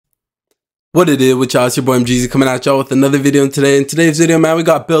What it is with y'all, it's your boy MGZ coming at y'all with another video. And in today's video, man, we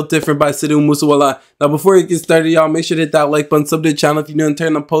got Built Different by Sidhu Musawala. Now, before you get started, y'all, make sure to hit that like button, sub to the channel if you're new, and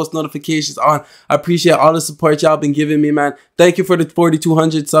turn the post notifications on. I appreciate all the support y'all been giving me, man. Thank you for the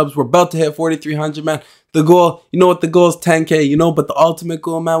 4,200 subs. We're about to hit 4,300, man. The goal, you know what the goal is, 10K, you know, but the ultimate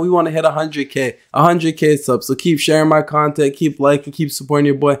goal, man, we want to hit 100K subs. So keep sharing my content, keep liking, keep supporting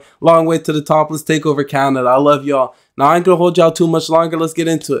your boy. Long way to the top. Let's take over Canada. I love y'all. Now, I ain't gonna hold y'all too much longer. Let's get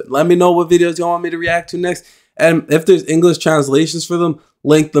into it. Let me know what videos y'all want me to react to next. And if there's English translations for them,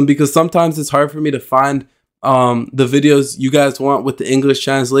 link them, because sometimes it's hard for me to find the videos you guys want with the English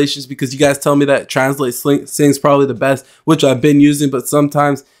translations, because you guys tell me that Translate Sing's probably the best, which I've been using, but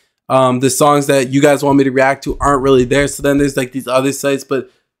sometimes the songs that you guys want me to react to aren't really there. So then there's like these other sites, but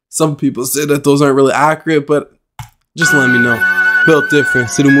some people say that those aren't really accurate, but just let me know. Built Different,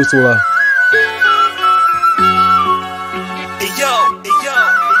 Sidhu Musawala.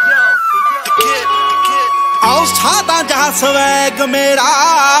 Swag मेरा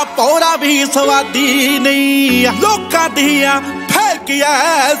पौरा भी स्वादी नहीं लोका दिया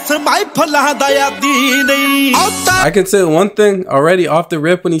I can say one thing already off the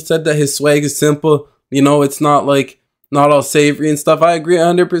rip when he said that his swag is simple. You know, it's not like not all savory and stuff. I agree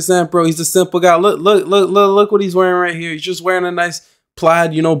 100%, bro. He's a simple guy. Look what he's wearing right here. He's just wearing a nice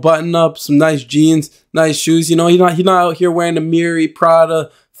plaid, you know, button up, some nice jeans, nice shoes. You know, he's not out here wearing a Miri,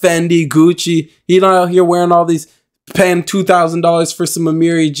 Prada, Fendi, Gucci. He's not out here wearing all these, paying $2,000 for some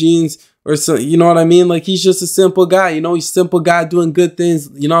Amiri jeans or some, you know what I mean? Like, he's just a simple guy, you know, he's a simple guy doing good things,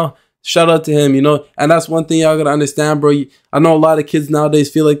 you know, shout out to him, you know. And that's one thing y'all gotta understand, bro. I know a lot of kids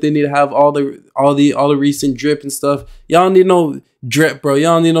nowadays feel like they need to have all the recent drip and stuff. Y'all don't need no drip, bro.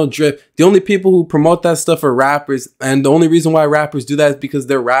 Y'all don't need no drip. The only people who promote that stuff are rappers, and the only reason why rappers do that is because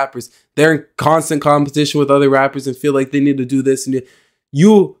they're rappers. They're in constant competition with other rappers and feel like they need to do this and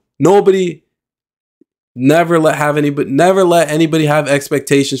nobody. Never let anybody have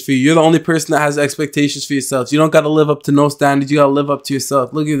expectations for you. You're the only person that has expectations for yourself. You don't got to live up to no standards. You got to live up to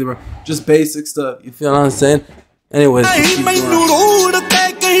yourself. Look at it, bro. Just basic stuff. You feel what I'm saying? Anyways,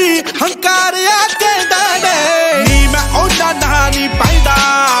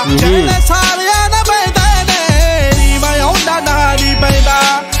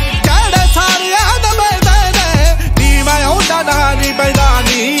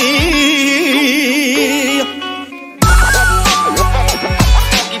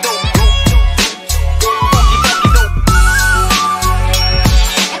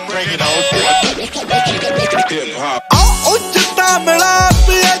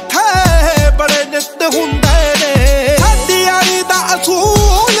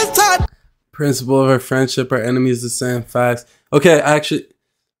 principle of our friendship, our enemies the same. Facts. Okay, actually,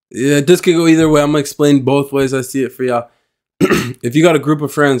 yeah, this could go either way. I'm gonna explain both ways I see it for y'all. If you got a group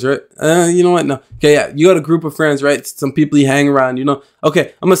of friends, right? You know what? No. Okay, yeah, you got a group of friends, right? Some people you hang around, you know.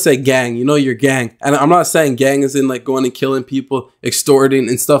 Okay, I'm gonna say gang. You know, your gang, and I'm not saying gang as in like going and killing people, extorting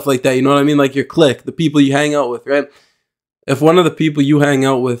and stuff like that. You know what I mean? Like your clique, the people you hang out with, right? If one of the people you hang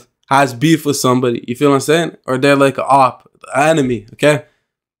out with has beef with somebody, you feel what I'm saying? Or they're like an enemy, okay?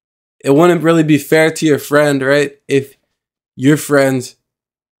 It wouldn't really be fair to your friend, right? If your friends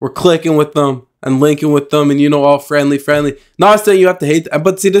were clicking with them and linking with them and, you know, all friendly. Not saying you have to hate them,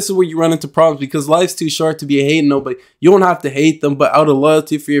 but see, this is where you run into problems, because life's too short to be hating nobody. You don't have to hate them, but out of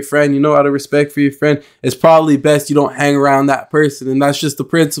loyalty for your friend, you know, out of respect for your friend, it's probably best you don't hang around that person. And that's just the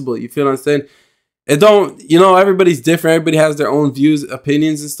principle. You feel what I'm saying? It don't, you know, everybody's different. Everybody has their own views,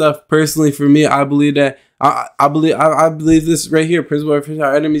 opinions and stuff. Personally, for me, I believe that I believe this right here. Principle of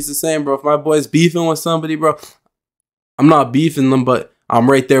our enemies the same, bro. If my boy's beefing with somebody, bro, I'm not beefing them, but I'm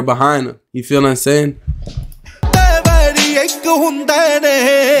right there behind them. You feel what I'm saying?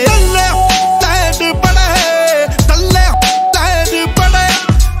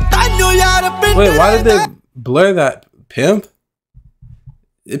 Wait, why did they blur that? Pimp?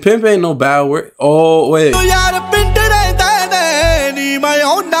 Pimp ain't no bad word. Oh, wait. What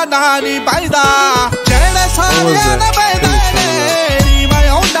was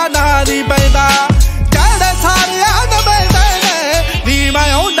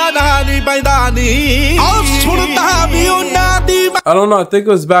I don't know. I think it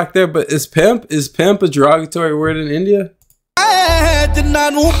was back there, but is pimp a derogatory word in India?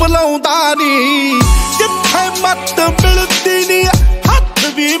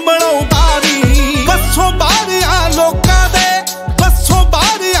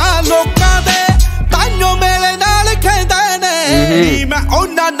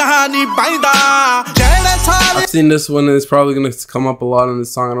 I've seen this one, and it's probably gonna come up a lot in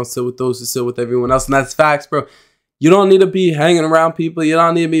this song. I don't sit with those who sit with everyone else, and that's facts, bro. You don't need to be hanging around people. You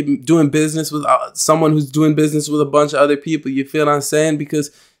don't need to be doing business with someone who's doing business with a bunch of other people. You feel what I'm saying? Because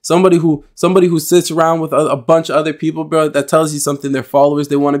somebody who sits around with a bunch of other people, bro, that tells you something. They're followers.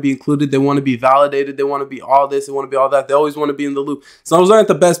 They want to be included. They want to be validated. They want to be all this. They want to be all that. They always want to be in the loop. So those aren't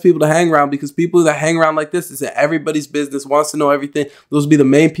the best people to hang around, because people that hang around like this is in everybody's business, wants to know everything. Those will be the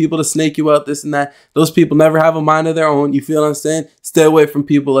main people to snake you out, this and that. Those people never have a mind of their own. You feel what I'm saying? Stay away from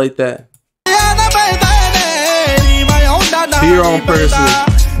people like that. Be your own person.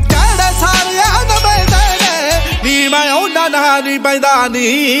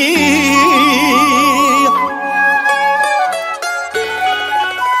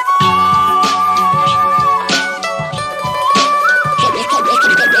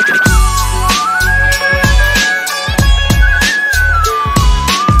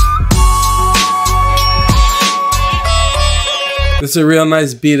 It's a real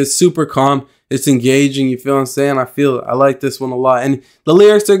nice beat. It's super calm. It's engaging. You feel what I'm saying? I like this one a lot. And the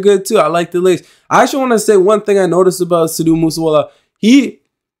lyrics are good too. I like the lyrics. I actually want to say one thing I noticed about Sidhu Moosewala.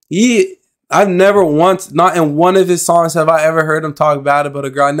 I've never once, not in one of his songs, have I ever heard him talk bad about a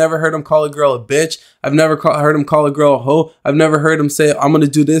girl. I never heard him call a girl a bitch. I've never heard him call a girl a hoe. I've never heard him say, I'm going to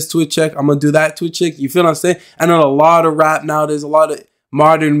do this to a chick. I'm going to do that to a chick. You feel what I'm saying? I know a lot of rap nowadays, a lot of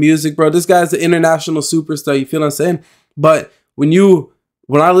modern music, bro. This guy's an international superstar. You feel what I'm saying? But when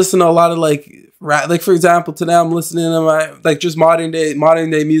I listen to a lot of like rap, like for example, today I'm listening to my like just modern day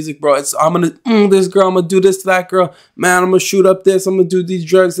music, bro. It's I'm gonna this girl, I'm gonna do this to that girl, man. I'm gonna shoot up this, I'm gonna do these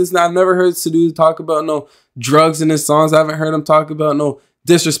drugs. This and that. I've never heard Sidhu talk about no drugs in his songs. I haven't heard him talk about no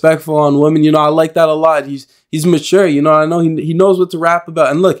disrespectful on women. You know, I like that a lot. He's mature. You know, I know he knows what to rap about.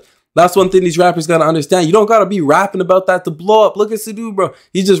 And look, that's one thing these rappers gotta understand. You don't gotta be rapping about that to blow up. Look at Sidhu, bro.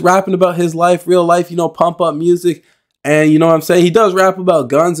 He's just rapping about his life, real life. You know, pump up music. And you know what I'm saying? He does rap about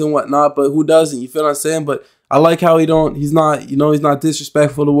guns and whatnot, but who doesn't? You feel what I'm saying? But I like how he's not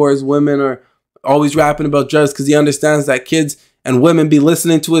disrespectful towards women or always rapping about drugs, because he understands that kids and women be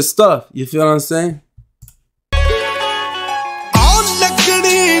listening to his stuff. You feel what I'm saying?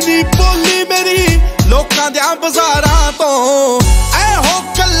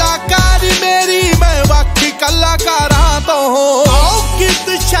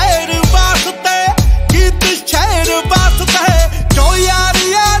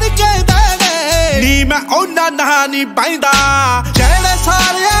 नहीं पैदा जेड़े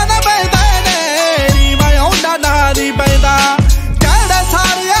सारे न पैदा ने मैं होना नहीं पैदा जेड़े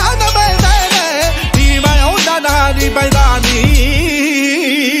सारे न पैदा ने मैं होना नहीं पैदा नी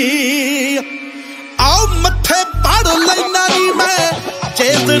आओ मथे पड़ लेना नी मैं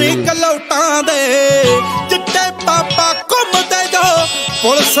चेतनी कलौटा दे चिट्टे पापा घुमदे जो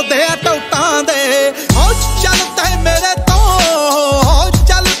पुलिस दे टौटा दे ओ चलते मेरे तो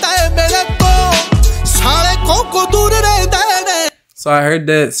So I heard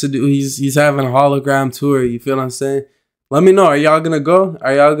that Sidhu, he's having a hologram tour. You feel what I'm saying? Let me know. Are y'all gonna go?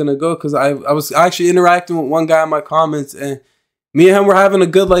 Are y'all gonna go? Because I was actually interacting with one guy in my comments, and me and him were having a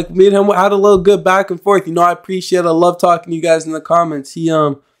good, like, me and him had a little good back and forth. You know, I appreciate, I love talking to you guys in the comments. He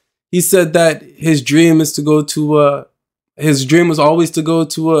said that his dream is to go to his dream was always to go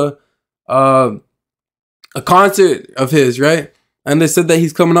to a concert of his, right? And they said that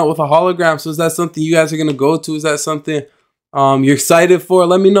he's coming out with a hologram. So is that something you guys are gonna go to? Is that something you're excited for?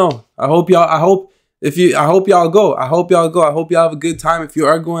 Let me know. I hope y'all go. I hope y'all have a good time. If you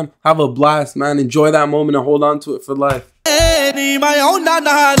are going, have a blast, man. Enjoy that moment and hold on to it for life.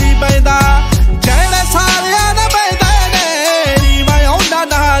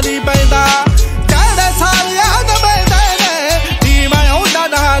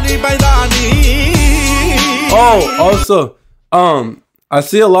 Oh, also, I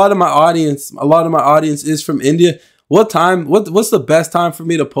see a lot of my audience is from India. What's the best time for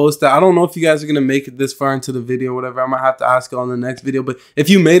me to post that? I don't know if you guys are going to make it this far into the video or whatever. I might have to ask you on the next video. But if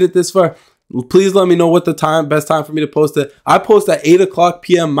you made it this far, please let me know what the best time for me to post it. I post at 8 o'clock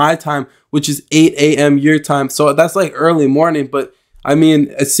p.m. my time, which is 8 a.m. your time. So that's like early morning. But I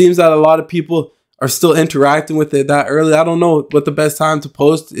mean, it seems that a lot of people are still interacting with it that early. I don't know what the best time to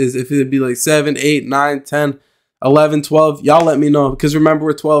post is. If it'd be like 7, 8, 9, 10, 11, 12. Y'all let me know. Because remember,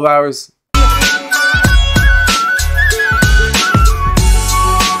 we're 12 hours.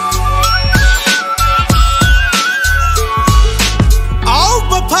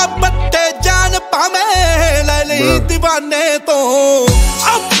 दीवाने तो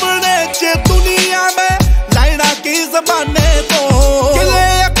अपने च दुनिया में लाइना की जमाने तो गिले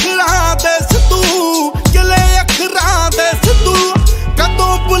अखरा दे सिद्धू गिले अखरा दे सिद्धू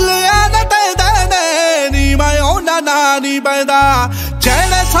कदों बुलिया न दे नी मैं ओना ना नी पैदा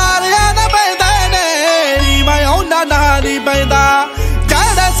जेड़े सारे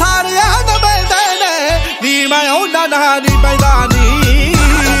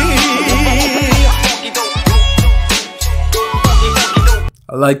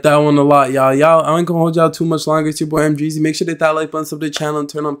I like that one a lot, y'all. I ain't gonna hold y'all too much longer. It's your boy MGZ. Make sure to hit that like button, sub to the channel, and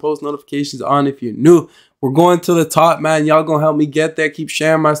turn on post notifications on if you're new. We're going to the top, man. Y'all gonna help me get there. Keep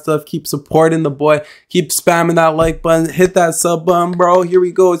sharing my stuff. Keep supporting the boy. Keep spamming that like button. Hit that sub button, bro. Here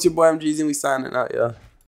we go. It's your boy MGZ, and we signing out, y'all.